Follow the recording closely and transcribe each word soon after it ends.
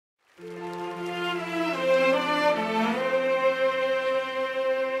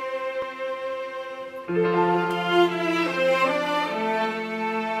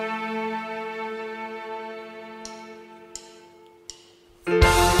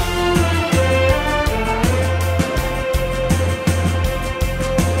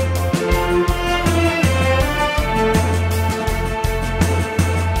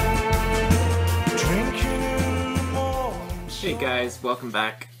guys, welcome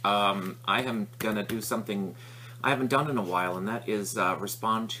back. I am going to do something I haven't done in a while, and that is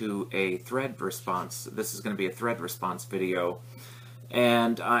respond to a thread response. This is going to be a thread response video,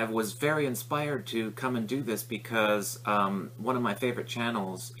 and I was very inspired to come and do this because one of my favorite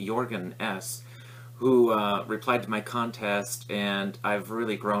channels, JörgenS, who replied to my contest, and I've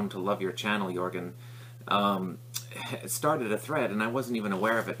really grown to love your channel, Jorgen, started a thread, and I wasn't even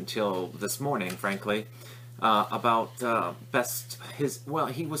aware of it until this morning, frankly. About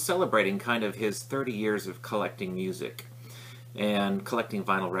he was celebrating kind of his 30 years of collecting music and collecting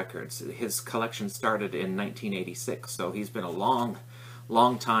vinyl records. His collection started in 1986, so he's been a long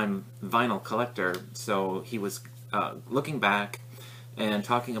time vinyl collector. So he was looking back and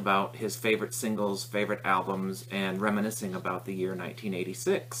talking about his favorite singles, favorite albums, and reminiscing about the year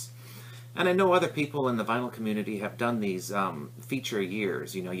 1986. And I know other people in the vinyl community have done these feature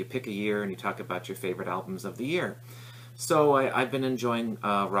years. You know, you pick a year and you talk about your favorite albums of the year. So I've been enjoying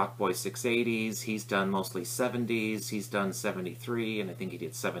Rock Boy 680s. He's done mostly 70s. He's done 73, and I think he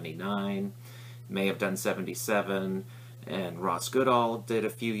did 79. May have done 77. And Ross Goodall did a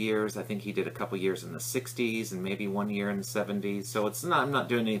few years. I think he did a couple years in the 60s and maybe 1 year in the 70s. So I'm not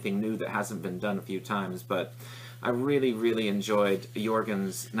doing anything new that hasn't been done a few times, but I really enjoyed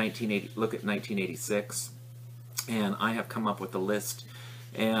Jorgen's look at 1986, and I have come up with a list,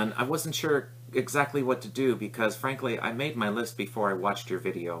 and I wasn't sure exactly what to do because, frankly, I made my list before I watched your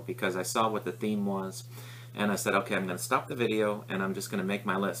video because I saw what the theme was, and I said, okay, I'm going to stop the video, and I'm just going to make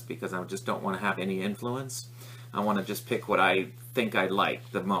my list because I just don't want to have any influence. I want to just pick what I think I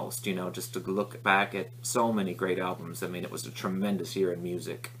like the most, you know, just to look back at so many great albums. I mean, it was a tremendous year in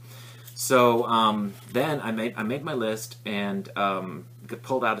music. So then I made my list and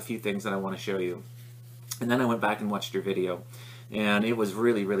pulled out a few things that I want to show you, and then I went back and watched your video, and it was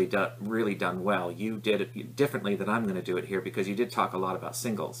really done well. You did it differently than I'm going to do it here because you did talk a lot about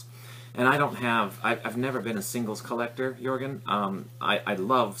singles, and I've never been a singles collector, Jorgen. I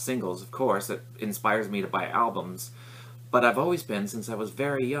love singles, of course. It inspires me to buy albums. But I've always been since I was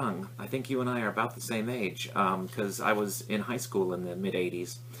very young. I think you and I are about the same age because I was in high school in the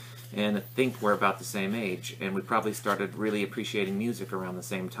mid-'80s. And I think we're about the same age, and we probably started really appreciating music around the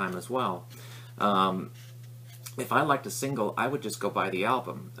same time as well. If I liked a single, I would just go buy the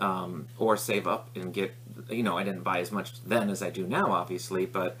album, or save up and get, you know, I didn't buy as much then as I do now, obviously,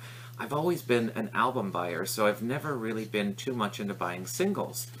 but I've always been an album buyer, so I've never really been too much into buying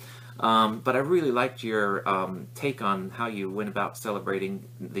singles. But I really liked your take on how you went about celebrating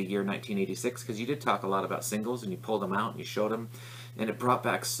the year 1986, because you did talk a lot about singles, and you pulled them out and you showed them, and it brought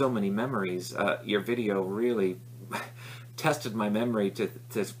back so many memories. Your video really tested my memory to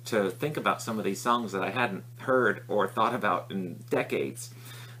think about some of these songs that I hadn't heard or thought about in decades.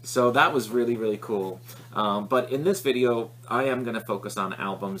 So that was really cool. But in this video, I am going to focus on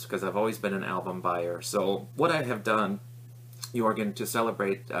albums because I've always been an album buyer. So what I have done, Jorgen, to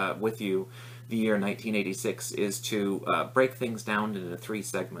celebrate with you the year 1986 is to break things down into 3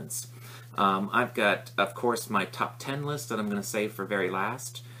 segments. I've got, of course, my top 10 list that I'm going to save for very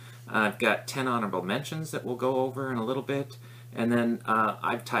last. I've got 10 honorable mentions that we'll go over in a little bit, and then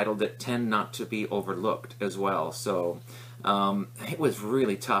I've titled it 10 Not to Be Overlooked as well. So it was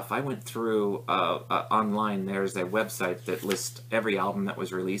really tough. I went through online. There's a website that lists every album that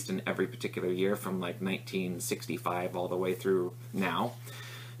was released in every particular year from like 1965 all the way through now,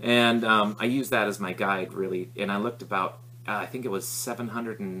 and I used that as my guide, really, and I looked about I think it was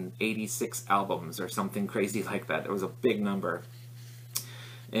 786 albums or something crazy like that. It was a big number.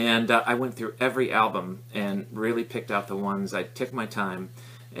 And I went through every album and really picked out the ones. I took my time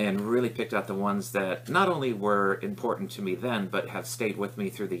and really picked out the ones that not only were important to me then, but have stayed with me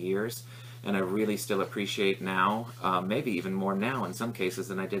through the years, and I really still appreciate now, maybe even more now in some cases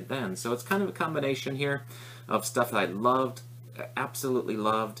than I did then. So it's kind of a combination here of stuff that I loved, absolutely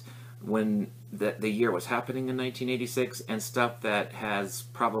loved, when the year was happening in 1986, and stuff that has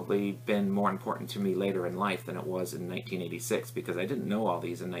probably been more important to me later in life than it was in 1986, because I didn't know all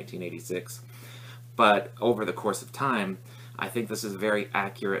these in 1986. But over the course of time, I think this is a very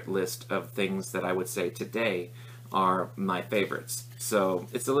accurate list of things that I would say today are my favorites. So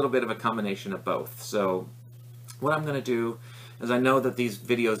it's a little bit of a combination of both. So what I'm going to do is, I know that these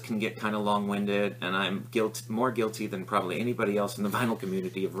videos can get kind of long-winded, and I'm more guilty than probably anybody else in the vinyl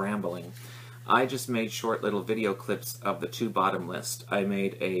community of rambling. I just made short little video clips of the 2 bottom list. I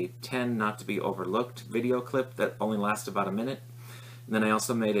made a 10 Not to Be Overlooked video clip that only lasts about a minute, and then I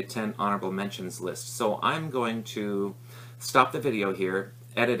also made a 10 honorable mentions list. So I'm going to stop the video here,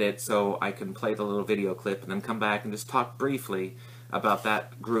 edit it so I can play the little video clip, and then come back and just talk briefly about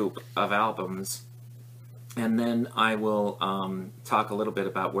that group of albums and then I will talk a little bit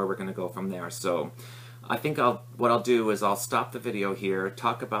about where we're going to go from there. So I think what I'll do is I'll stop the video here,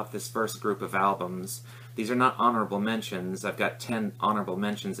 talk about this first group of albums. These are not honorable mentions. I've got 10 honorable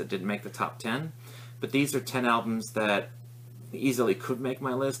mentions that didn't make the top 10, but these are 10 albums that easily could make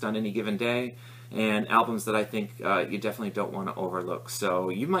my list on any given day, and albums that I think you definitely don't want to overlook. So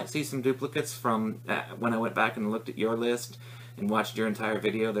you might see some duplicates from when I went back and looked at your list and watched your entire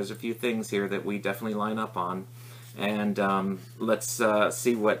video. There's a few things here that we definitely line up on, and let's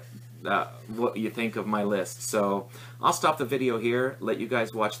see what you think of my list. So I'll stop the video here, let you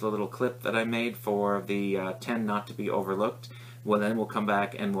guys watch the little clip that I made for the 10 not to be overlooked. Well, then we'll come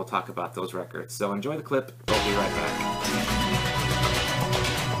back and we'll talk about those records. So enjoy the clip. We'll be right back.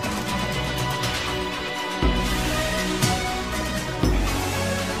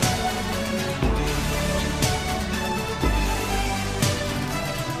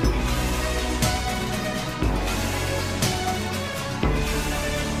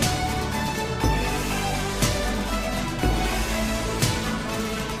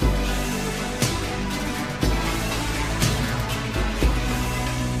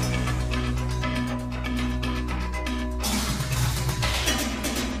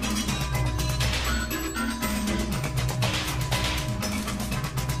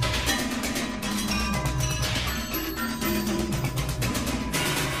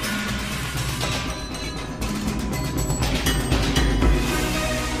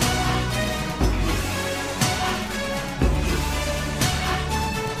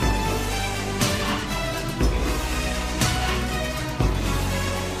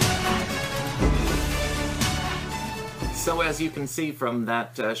 So as you can see from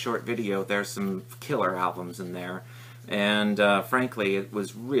that short video, there's some killer albums in there, and frankly it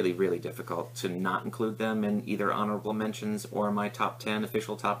was really, really difficult to not include them in either honorable mentions or my top 10,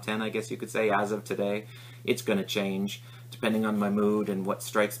 official top 10 I guess you could say, as of today. It's going to change depending on my mood and what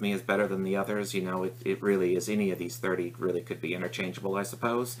strikes me as better than the others. You know, it really is, any of these 30 really could be interchangeable, I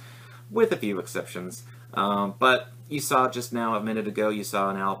suppose, with a few exceptions. But you saw just now, a minute ago, you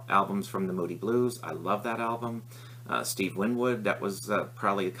saw albums from the Moody Blues. I love that album. Steve Winwood, that was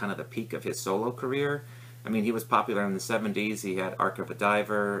probably kind of the peak of his solo career. I mean, he was popular in the 70s. He had Ark of a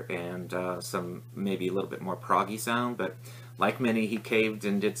Diver and some maybe a little bit more proggy sound, but like many, he caved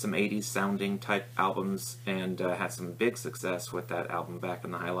and did some 80s sounding type albums and had some big success with that album, Back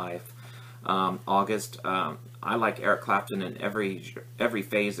in the High Life. August, I like Eric Clapton in every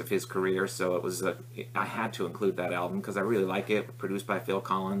phase of his career, so it was I had to include that album because I really like it. Produced by Phil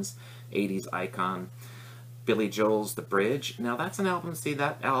Collins, 80s icon. Billy Joel's The Bridge. Now that's an album, see,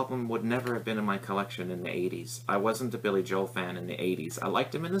 that album would never have been in my collection in the 80s. I wasn't a Billy Joel fan in the 80s. I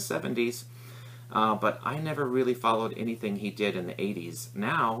liked him in the 70s, but I never really followed anything he did in the 80s.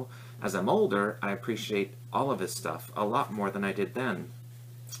 Now, as I'm older, I appreciate all of his stuff a lot more than I did then.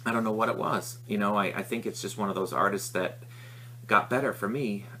 I don't know what it was. You know, I think it's just one of those artists that got better for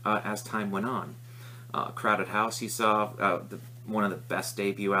me as time went on. Crowded House, you saw, one of the best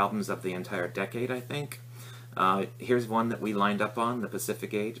debut albums of the entire decade, I think. Here's one that we lined up on, The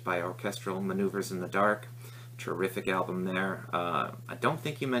Pacific Age by Orchestral Maneuvers in the Dark. Terrific album there. I don't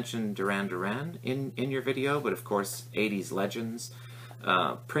think you mentioned Duran Duran in your video, but of course 80s legends.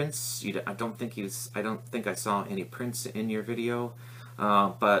 Prince, I don't think I saw any Prince in your video.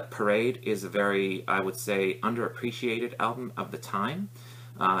 But Parade is a very, I would say, underappreciated album of the time.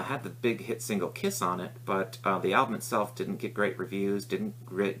 Had the big hit single Kiss on it, but the album itself didn't get great reviews, didn't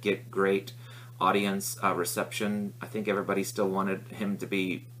get great audience reception. I think everybody still wanted him to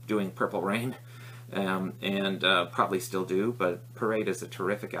be doing Purple Rain, and probably still do, but Parade is a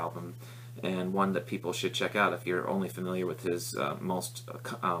terrific album and one that people should check out. If you're only familiar with his most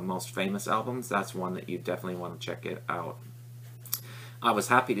famous albums, that's one that you definitely want to check it out. I was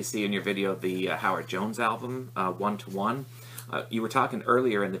happy to see in your video the Howard Jones album, One to One. You were talking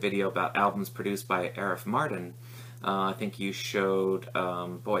earlier in the video about albums produced by Arif Mardin. I think you showed,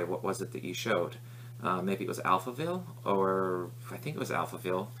 boy, what was it that you showed? Maybe it was Alphaville, or I think it was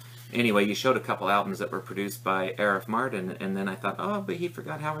Alphaville. Anyway, you showed a couple albums that were produced by Arif Mardin, and then I thought, oh, but he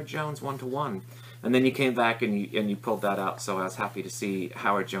forgot Howard Jones, One to One. And then you came back and you pulled that out, so I was happy to see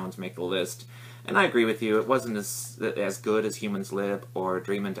Howard Jones make the list. And I agree with you, it wasn't as good as Humans Live or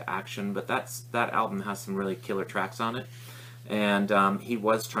Dream into Action, but that album has some really killer tracks on it. And he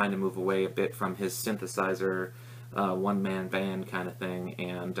was trying to move away a bit from his synthesizer, one-man band kind of thing,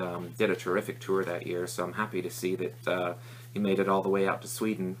 and did a terrific tour that year, so I'm happy to see that he made it all the way out to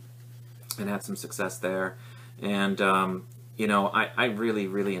Sweden and had some success there. And, you know, I really,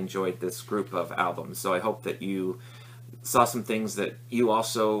 really enjoyed this group of albums, so I hope that you saw some things that you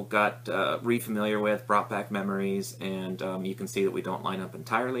also got re-familiar with, brought back memories, and you can see that we don't line up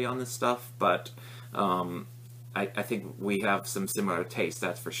entirely on this stuff, but I think we have some similar tastes,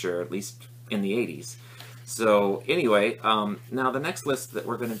 that's for sure, at least in the 80s. So anyway, now the next list that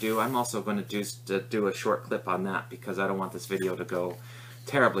we're going to do, I'm also going to do a short clip on that because I don't want this video to go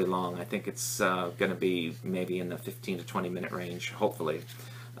terribly long. I think it's going to be maybe in the 15 to 20 minute range, hopefully.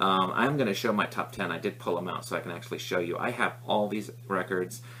 I'm going to show my top 10. I did pull them out so I can actually show you. I have all these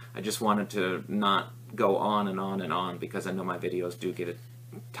records. I just wanted to not go on and on and on because I know my videos do get a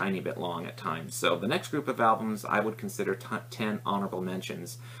tiny bit long at times. So the next group of albums I would consider 10 honorable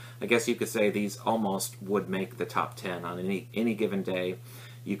mentions. I guess you could say these almost would make the top 10 on any given day.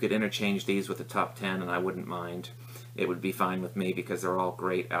 You could interchange these with the top 10 and I wouldn't mind. It would be fine with me because they're all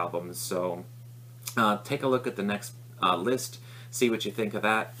great albums. So take a look at the next list, see what you think of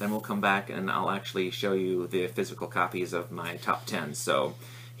that, then we'll come back and I'll actually show you the physical copies of my top 10. So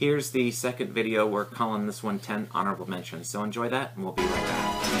here's the second video. We're calling this one 10 honorable mentions. So enjoy that and we'll be right back.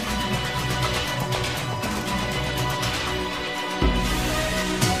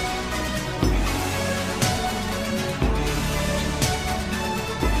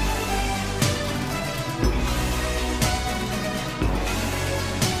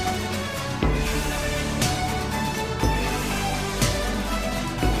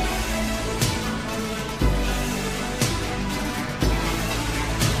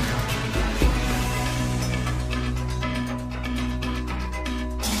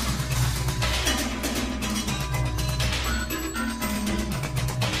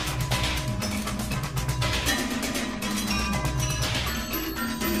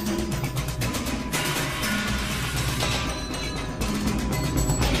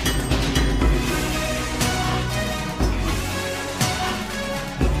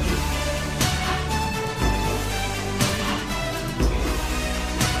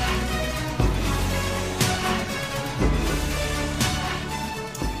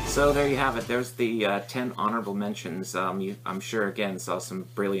 So there you have it. There's the 10 honorable mentions. I'm sure, again, saw some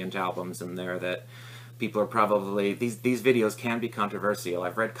brilliant albums in there that people are probably... These videos can be controversial.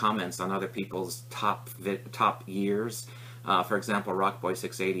 I've read comments on other people's top years. For example, Rockboy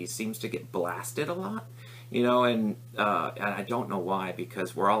 680 seems to get blasted a lot. You know, and I don't know why,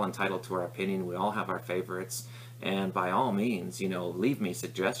 because we're all entitled to our opinion. We all have our favorites. And by all means, you know, leave me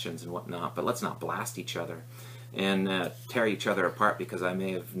suggestions and whatnot, but let's not blast each other and tear each other apart because I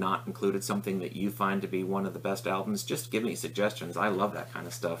may have not included something that you find to be one of the best albums. Just give me suggestions. I love that kind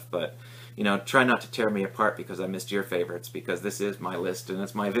of stuff, but you know, try not to tear me apart because I missed your favorites, because this is my list and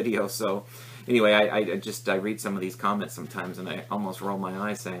it's my video. So anyway, I read some of these comments sometimes and I almost roll my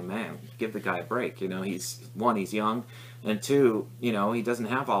eyes saying, man, give the guy a break. You know, he's young, and two, you know, he doesn't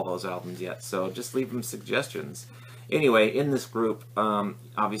have all those albums yet, so just leave him suggestions. Anyway, in this group,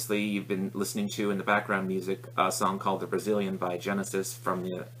 obviously you've been listening to in the background music a song called The Brazilian by JörgenS from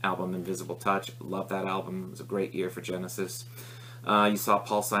the album Invisible Touch. Love that album. It was a great year for JörgenS. You saw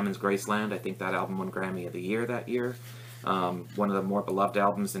Paul Simon's Graceland. I think that album won Grammy of the Year that year. One of the more beloved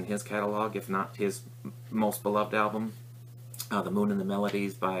albums in his catalog, if not his most beloved album. The Moon and the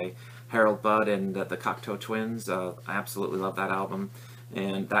Melodies by Harold Budd and the Cocteau Twins. I absolutely love that album.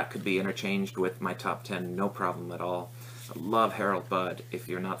 And that could be interchanged with my top 10, no problem at all. I love Harold Budd. If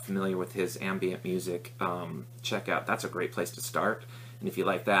you're not familiar with his ambient music, check out. That's a great place to start. And if you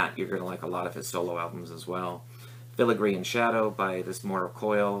like that, you're going to like a lot of his solo albums as well. Filigree and Shadow by This Mortal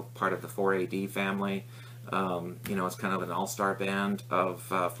Coil, part of the 4AD family. You know, it's kind of an all-star band of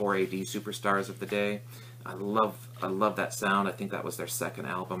 4AD superstars of the day. I love that sound. I think that was their second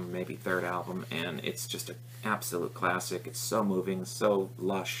album, maybe third album, and it's just an absolute classic. It's so moving, so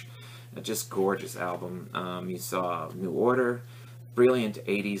lush, just gorgeous album. You saw New Order, brilliant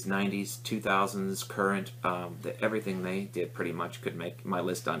 80s, 90s, 2000s, current. Everything they did pretty much could make my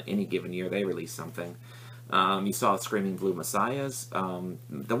list on any given year they released something. You saw Screaming Blue Messiahs,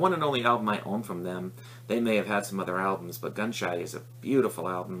 the one and only album I own from them. They may have had some other albums, but Gunshy is a beautiful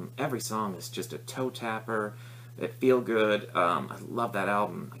album. Every song is just a toe tapper. They feel good. I love that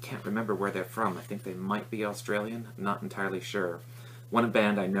album. I can't remember where they're from. I think they might be Australian. I'm not entirely sure. One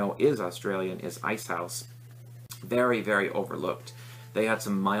band I know is Australian is Icehouse. Very, very overlooked. They had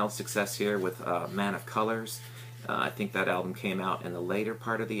some mild success here with Man of Colors. I think that album came out in the later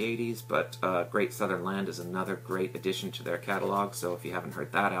part of the 80s, but Great Southern Land is another great addition to their catalog, so if you haven't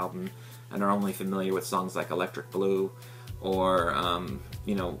heard that album and are only familiar with songs like Electric Blue or,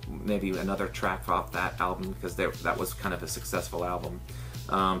 you know, maybe another track off that album, because that was kind of a successful album,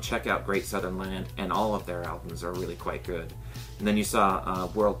 check out Great Southern Land, and all of their albums are really quite good. And then you saw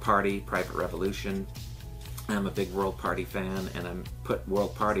World Party, Private Revolution. I'm a big World Party fan, and I put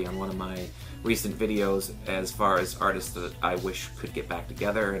World Party on one of my recent videos as far as artists that I wish could get back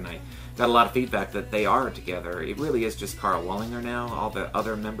together, and I got a lot of feedback that they are together. It really is just Carl Wallinger now. All the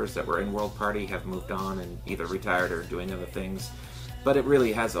other members that were in World Party have moved on and either retired or doing other things. But it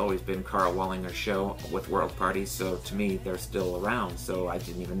really has always been Carl Wallinger's show with World Party, so to me they're still around, so I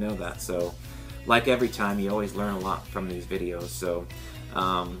didn't even know that. So like every time, you always learn a lot from these videos. So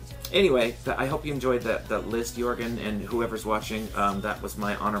anyway, I hope you enjoyed that list, Jorgen, and whoever's watching. That was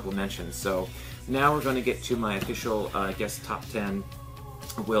my honorable mention. So now we're going to get to my official, I guess, top 10.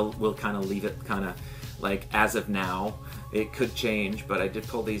 We'll kind of leave it kind of like as of now. It could change, but I did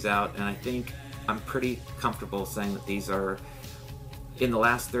pull these out, and I think I'm pretty comfortable saying that these are, in the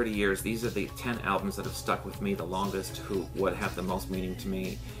last 30 years, these are the 10 albums that have stuck with me the longest, who would have the most meaning to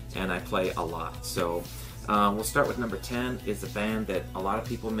me, and I play a lot. So we'll start with number 10. Is a band that a lot of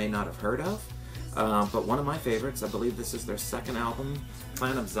people may not have heard of, but one of my favorites. I believe this is their second album,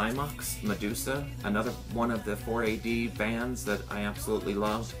 Clan of Xymox, Medusa, another one of the 4AD bands that I absolutely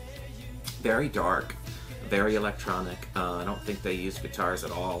loved. Very dark, very electronic. I don't think they use guitars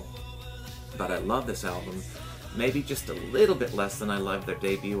at all, but I love this album. Maybe just a little bit less than I loved their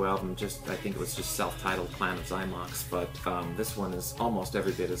debut album. I think it was just self-titled Clan of Xymox, but this one is almost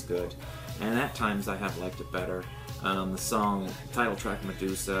every bit as good. And at times I have liked it better. The song, title track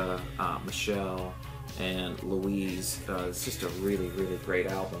Medusa, Michelle, and Louise, it's just a really, really great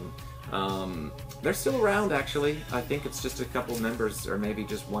album. They're still around, actually. I think it's just a couple members, or maybe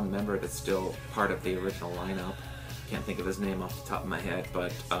just one member that's still part of the original lineup. Can't think of his name off the top of my head,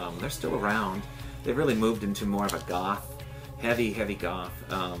 but they're still around. They've really moved into more of a goth, heavy goth,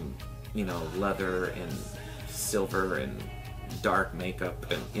 you know, leather and silver and dark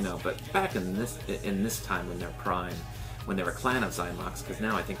makeup, and you know. But back in this time, when they're prime, when they were Clan of Xymox, because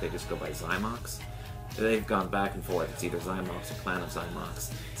now I think they just go by Xymox. They've gone back and forth. It's either Xymox or Clan of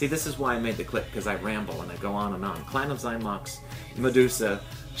Xymox. See, this is why I made the clip, because I ramble and I go on and on. Clan of Xymox, Medusa,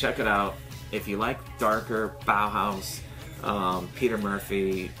 check it out. If you like darker Bauhaus, Peter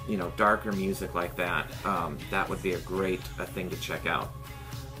Murphy, you know, darker music like that, that would be a great thing to check out.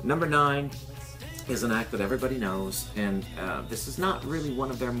 Number 9 is an act that everybody knows, and this is not really one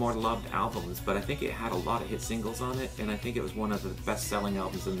of their more loved albums, but I think it had a lot of hit singles on it, and I think it was one of the best-selling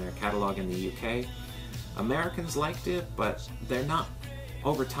albums in their catalog in the UK. Americans liked it, but they're not,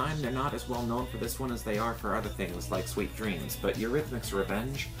 over time, they're not as well known for this one as they are for other things like Sweet Dreams. But Eurythmics'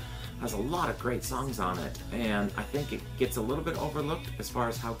 Revenge has a lot of great songs on it, and I think it gets a little bit overlooked as far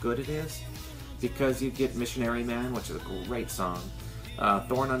as how good it is, because you get Missionary Man, which is a great song,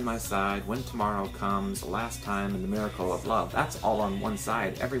 Thorn on My Side, When Tomorrow Comes, Last Time, and The Miracle of Love. That's all on one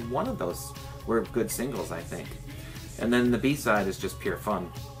side. Every one of those were good singles, I think. And then the B-side is just pure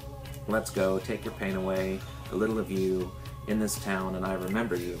fun. Let's Go, Take Your Pain Away, A Little of You, In This Town, and I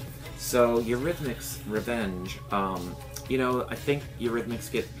Remember You. So Eurythmics' Revenge, you know, I think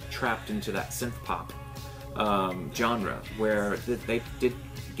Eurythmics get trapped into that synth pop genre, where they did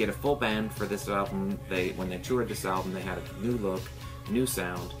get a full band for this album. When they toured this album, they had a new look, new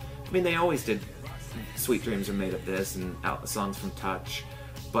sound. I mean, they always did Sweet Dreams Are Made of This and songs from Touch,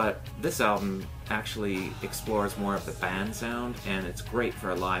 but this album actually explores more of the band sound, and it's great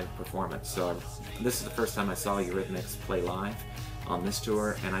for a live performance. So this is the first time I saw Eurythmics play live on this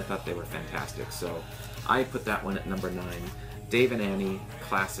tour, and I thought they were fantastic. So I put that one at number 9. Dave and Annie,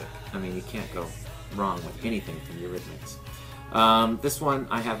 classic. I mean, you can't go wrong with anything from Eurythmics. This one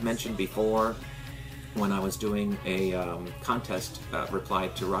I have mentioned before when I was doing a contest,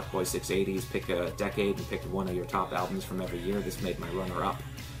 replied to Rockboy 680's Pick a Decade and pick one of your top albums from every year. This made my runner-up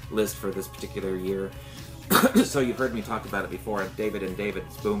list for this particular year. So you've heard me talk about it before. David and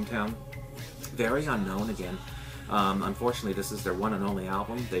David's Boomtown. Very unknown again. Unfortunately, this is their one and only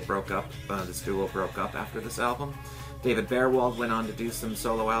album. They broke up, this duo broke up after this album. David Bearwald went on to do some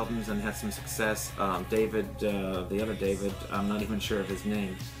solo albums and had some success. David, the other David, I'm not even sure of his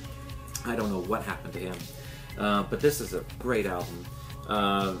name. I don't know what happened to him. But this is a great album.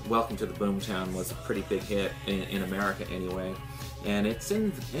 Welcome to the Boomtown was a pretty big hit in America anyway. And it's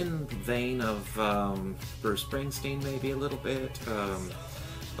in the vein of Bruce Springsteen maybe a little bit,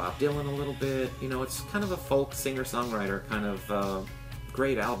 Bob Dylan a little bit. You know, it's kind of a folk singer-songwriter kind of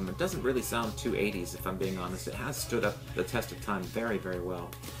great album. It doesn't really sound too 80s, if I'm being honest. It has stood up the test of time very, very well.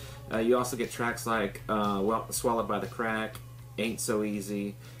 You also get tracks like Swallowed by the Crack, Ain't So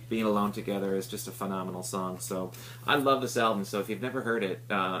Easy, Being Alone Together is just a phenomenal song. So I love this album. So if you've never heard it,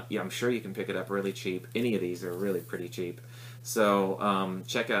 yeah, I'm sure you can pick it up really cheap. Any of these are really pretty cheap. So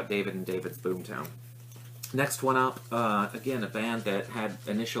check out David and David's Boomtown. Next one up, again, a band that had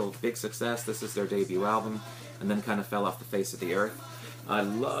initial big success. This is their debut album, and then kind of fell off the face of the earth. I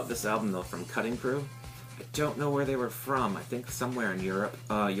love this album, though, from Cutting Crew. I don't know where they were from. I think somewhere in Europe.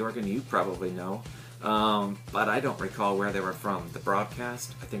 Jorgen, you probably know. But I don't recall where they were from. The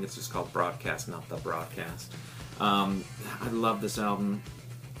Broadcast? I think it's just called Broadcast, not The Broadcast. I love this album.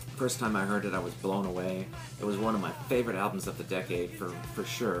 First time I heard it, I was blown away. It was one of my favorite albums of the decade, for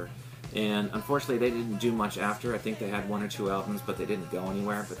sure. And unfortunately, they didn't do much after. I think they had 1 or 2 albums, but they didn't go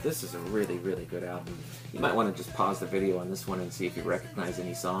anywhere. But this is a really, really good album. You might want to just pause the video on this one and see if you recognize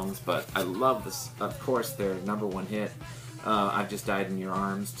any songs. But I love this. Of course, their #1 hit, "I've Just Died in Your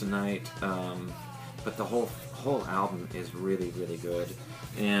Arms Tonight." But the whole album is really, really good.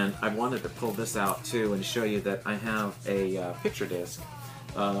 And I wanted to pull this out too and show you that I have a picture disc.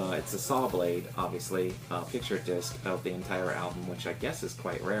 It's a saw blade, obviously, picture disc of the entire album, which I guess is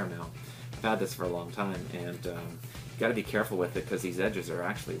quite rare now. I've had this for a long time, and you got to be careful with it because these edges are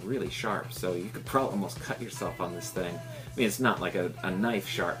actually really sharp. So you could probably almost cut yourself on this thing. I mean, it's not like a knife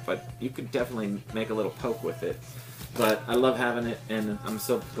sharp, but you could definitely make a little poke with it. But I love having it, and I'm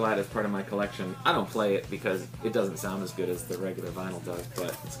so glad it's part of my collection. I don't play it because it doesn't sound as good as the regular vinyl does,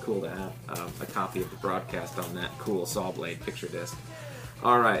 but it's cool to have a copy of the Broadcast on that cool saw blade picture disc.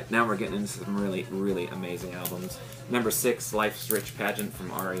 Alright, now we're getting into some really, really amazing albums. #6, Life's Rich Pageant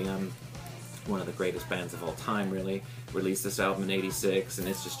from REM. One of the greatest bands of all time, really. Released this album in '86, and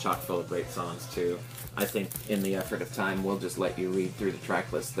it's just chock full of great songs, too. I think in the effort of time, we'll just let you read through the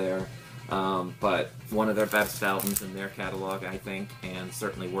track list there. But one of their best albums in their catalog, I think, and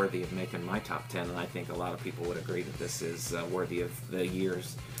certainly worthy of making my top 10, and I think a lot of people would agree that this is worthy of the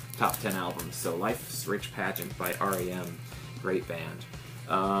year's top 10 albums. So Life's Rich Pageant by REM, great band.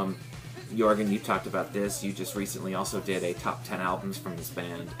 Jorgen, you talked about this. You just recently also did a top 10 albums from this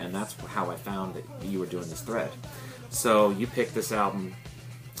band, and that's how I found that you were doing this thread. So you picked this album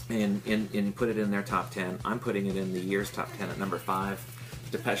and put it in their top 10. I'm putting it in the year's top 10 at #5.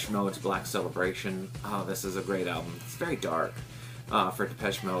 Depeche Mode's Black Celebration. Oh, this is a great album. It's very dark for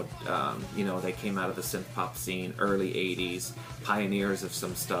Depeche Mode. You know, they came out of the synth pop scene, early '80s, pioneers of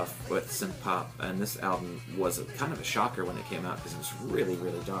some stuff with synth pop, and this album was kind of a shocker when it came out because it was really,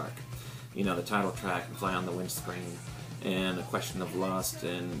 really dark. You know, the title track, Fly on the Windscreen, and A Question of Lust,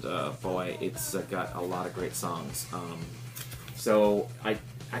 and boy, it's got a lot of great songs. So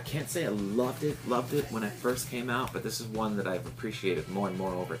I can't say I loved it when it first came out, but this is one that I've appreciated more and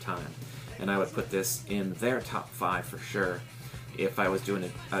more over time. And I would put this in their top 5 for sure if I was doing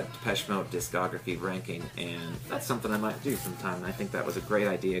a Depeche Mode discography ranking, and that's something I might do sometime. I think that was a great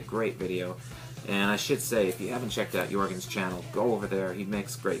idea, great video. And I should say, if you haven't checked out JörgenS channel, go over there. He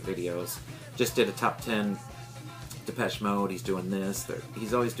makes great videos. Just did a top 10 Depeche Mode. He's doing this.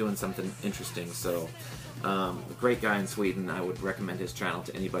 He's always doing something interesting. So, a great guy in Sweden. I would recommend his channel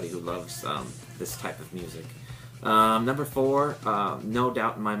to anybody who loves this type of music. #4, no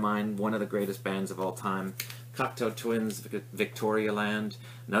doubt in my mind, one of the greatest bands of all time. Cocteau Twins, Victoria Land,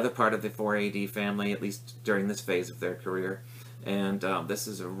 another part of the 4AD family, at least during this phase of their career. And this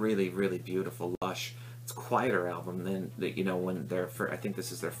is a really, really beautiful, lush, it's a quieter album than, you know, when I think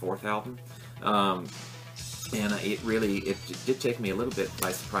this is their 4th album. And it did take me a little bit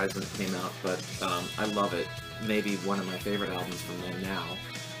by surprise when it came out, but I love it. Maybe one of my favorite albums from them now.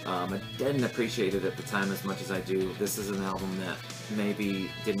 I didn't appreciate it at the time as much as I do. This is an album that maybe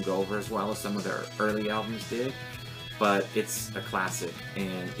didn't go over as well as some of their early albums did, but it's a classic.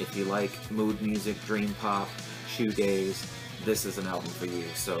 And if you like mood music, dream pop, shoegaze, this is an album for you.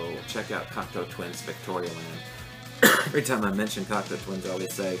 So check out Cocteau Twins, Victoria Land. Every time I mention Cocteau Twins, I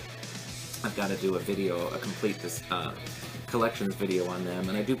always say I've got to do a complete collections video on them,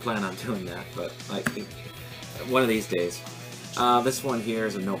 and I do plan on doing that, but I think one of these days. This one here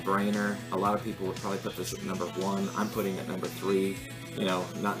is a no-brainer. A lot of people would probably put this at #1. I'm putting it at #3. You know,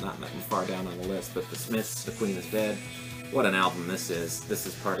 not far down on the list, but The Smiths, The Queen is Dead. What an album this is. This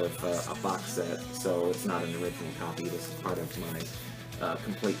is part of a box set, so it's not an original copy. This is part of my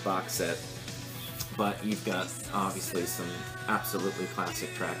complete box set. But you've got, obviously, some absolutely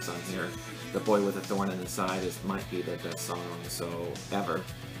classic tracks on here. The Boy with a Thorn in His Side might be their best song ever.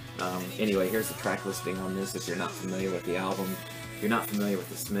 Anyway, here's the track listing on this if you're not familiar with the album. If you're not familiar with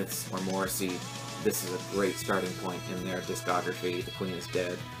the Smiths or Morrissey, this is a great starting point in their discography. The Queen is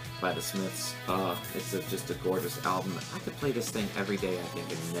Dead by the Smiths. It's just a gorgeous album. I could play this thing every day, I think,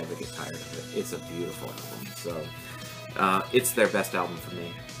 and never get tired of it. It's a beautiful album. So, it's their best album for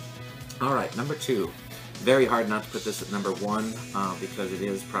me. Alright, #2. Very hard not to put this at #1 because it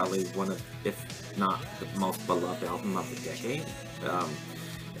is probably one of, if not the most beloved album of the decade.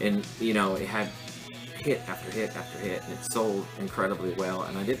 And, you know, it had hit after hit after hit, and it sold incredibly well.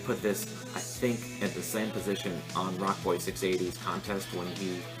 And I did put this, I think, at the same position on Rockboy 680's contest when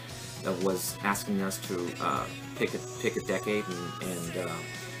he was asking us to pick a decade and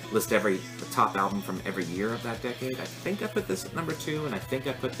list the top album from every year of that decade. I think I put this at number 2, and I think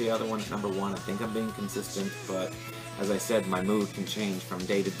I put the other one at number 1. I think I'm being consistent, but as I said, my mood can change from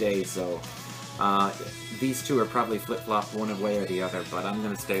day to day, so these two are probably flip-flopped one way or the other, but I'm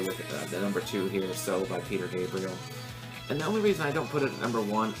going to stay with the number 2 here, So by Peter Gabriel. And the only reason I don't put it at number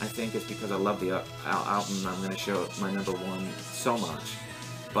 1, I think, is because I love the album I'm going to show my number 1 so much.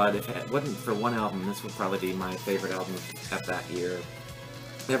 But if it wasn't for one album, this would probably be my favorite album of that year.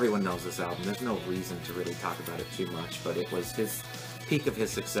 Everyone knows this album. There's no reason to really talk about it too much, but it was his peak of his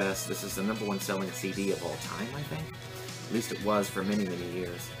success. This is the number 1 selling CD of all time, I think. At least it was for many, many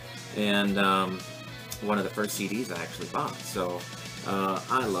years. And one of the first CDs I actually bought. So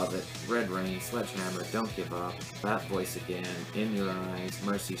I love it. Red Rain, Sledgehammer, Don't Give Up, That Voice Again, In Your Eyes,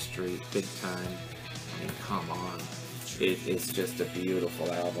 Mercy Street, Big Time. I mean, come on. It's just a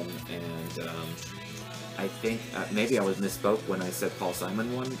beautiful album, and I think maybe I was misspoke when I said Paul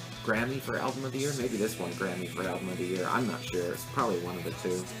Simon won Grammy for Album of the Year. Maybe this won Grammy for Album of the Year. I'm not sure. It's probably one of the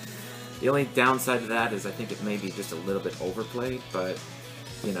two. The only downside to that is I think it may be just a little bit overplayed, but,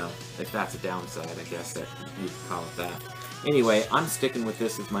 you know, if that's a downside, I guess that you could call it that. Anyway, I'm sticking with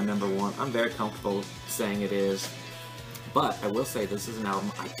this as my number 1. I'm very comfortable saying it is, but I will say this is an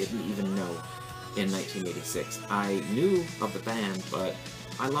album I didn't even know in 1986. I knew of the band, but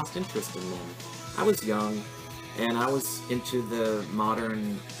I lost interest in them. I was young, and I was into the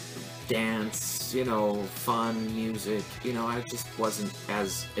modern dance, you know, fun music. You know, I just wasn't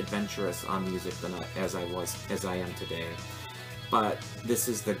as adventurous on music as I am today. But this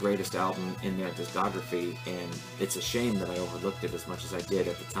is the greatest album in their discography, and it's a shame that I overlooked it as much as I did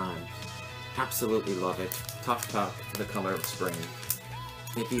at the time. Absolutely love it. Talk Talk, The Color of Spring.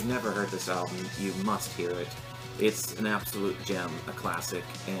 If you've never heard this album, you must hear it. It's an absolute gem, a classic,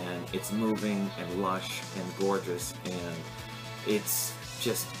 and it's moving and lush and gorgeous, and it's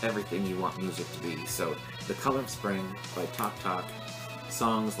just everything you want music to be. So, The Color of Spring by Talk Talk.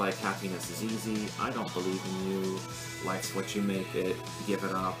 Songs like Happiness is Easy, I Don't Believe in You, Life's What You Make It, Give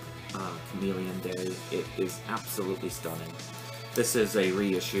It Up, Chameleon Day. It is absolutely stunning. This is a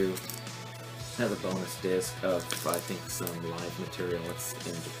reissue. Has a bonus disc of, I think, some live material. It's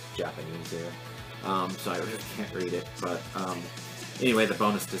in Japanese there, so I really can't read it. But anyway, the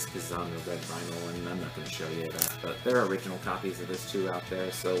bonus disc is on the red vinyl, and I'm not going to show you that. But there are original copies of this too out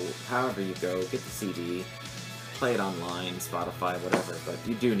there. So however you go, get the CD, play it online, Spotify, whatever. But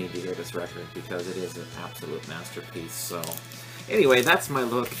you do need to hear this record because it is an absolute masterpiece. So anyway, that's my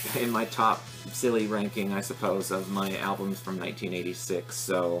look in my top silly ranking, I suppose, of my albums from 1986.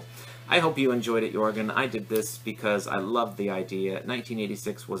 So I hope you enjoyed it, Jorgen. I did this because I loved the idea.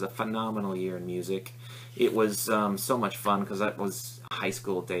 1986 was a phenomenal year in music. It was so much fun because that was high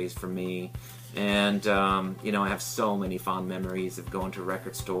school days for me. And, you know, I have so many fond memories of going to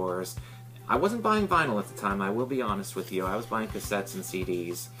record stores. I wasn't buying vinyl at the time, I will be honest with you. I was buying cassettes and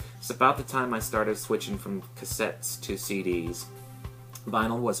CDs. It's about the time I started switching from cassettes to CDs.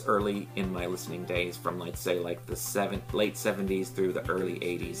 Vinyl was early in my listening days, from, let's say, like the late 70s through the early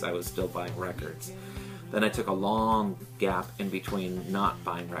 80s. I was still buying records. Then I took a long gap in between not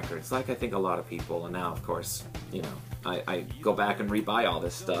buying records, like I think a lot of people, and now, of course, you know, I go back and rebuy all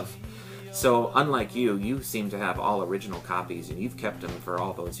this stuff. So, unlike you, you seem to have all original copies, and you've kept them for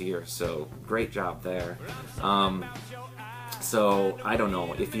all those years, so great job there. So, I don't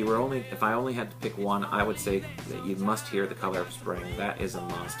know, if I only had to pick one, I would say that you must hear The Color of Spring. That is a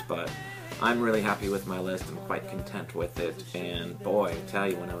must, but I'm really happy with my list. I'm quite content with it, and boy, I tell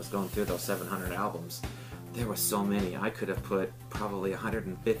you, when I was going through those 700 albums, there were so many. I could have put probably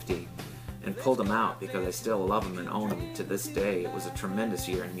 150 and pulled them out because I still love them and own them to this day. It was a tremendous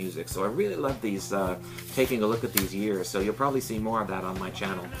year in music, so I really love these, taking a look at these years, so you'll probably see more of that on my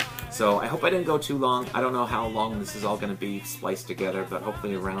channel. So I hope I didn't go too long. I don't know how long this is all going to be spliced together, but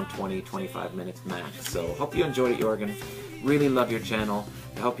hopefully around 20-25 minutes max. So hope you enjoyed it, Jorgen. Really love your channel.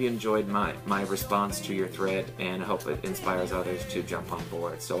 I hope you enjoyed my response to your thread, and I hope it inspires others to jump on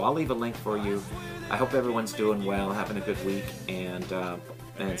board. So I'll leave a link for you. I hope everyone's doing well, having a good week, and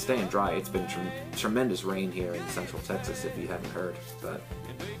staying dry. It's been tremendous rain here in Central Texas, if you haven't heard, but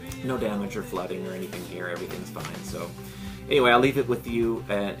no damage or flooding or anything here. Everything's fine. So anyway, I'll leave it with you,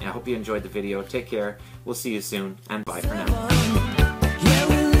 and I hope you enjoyed the video. Take care. We'll see you soon, and bye for now.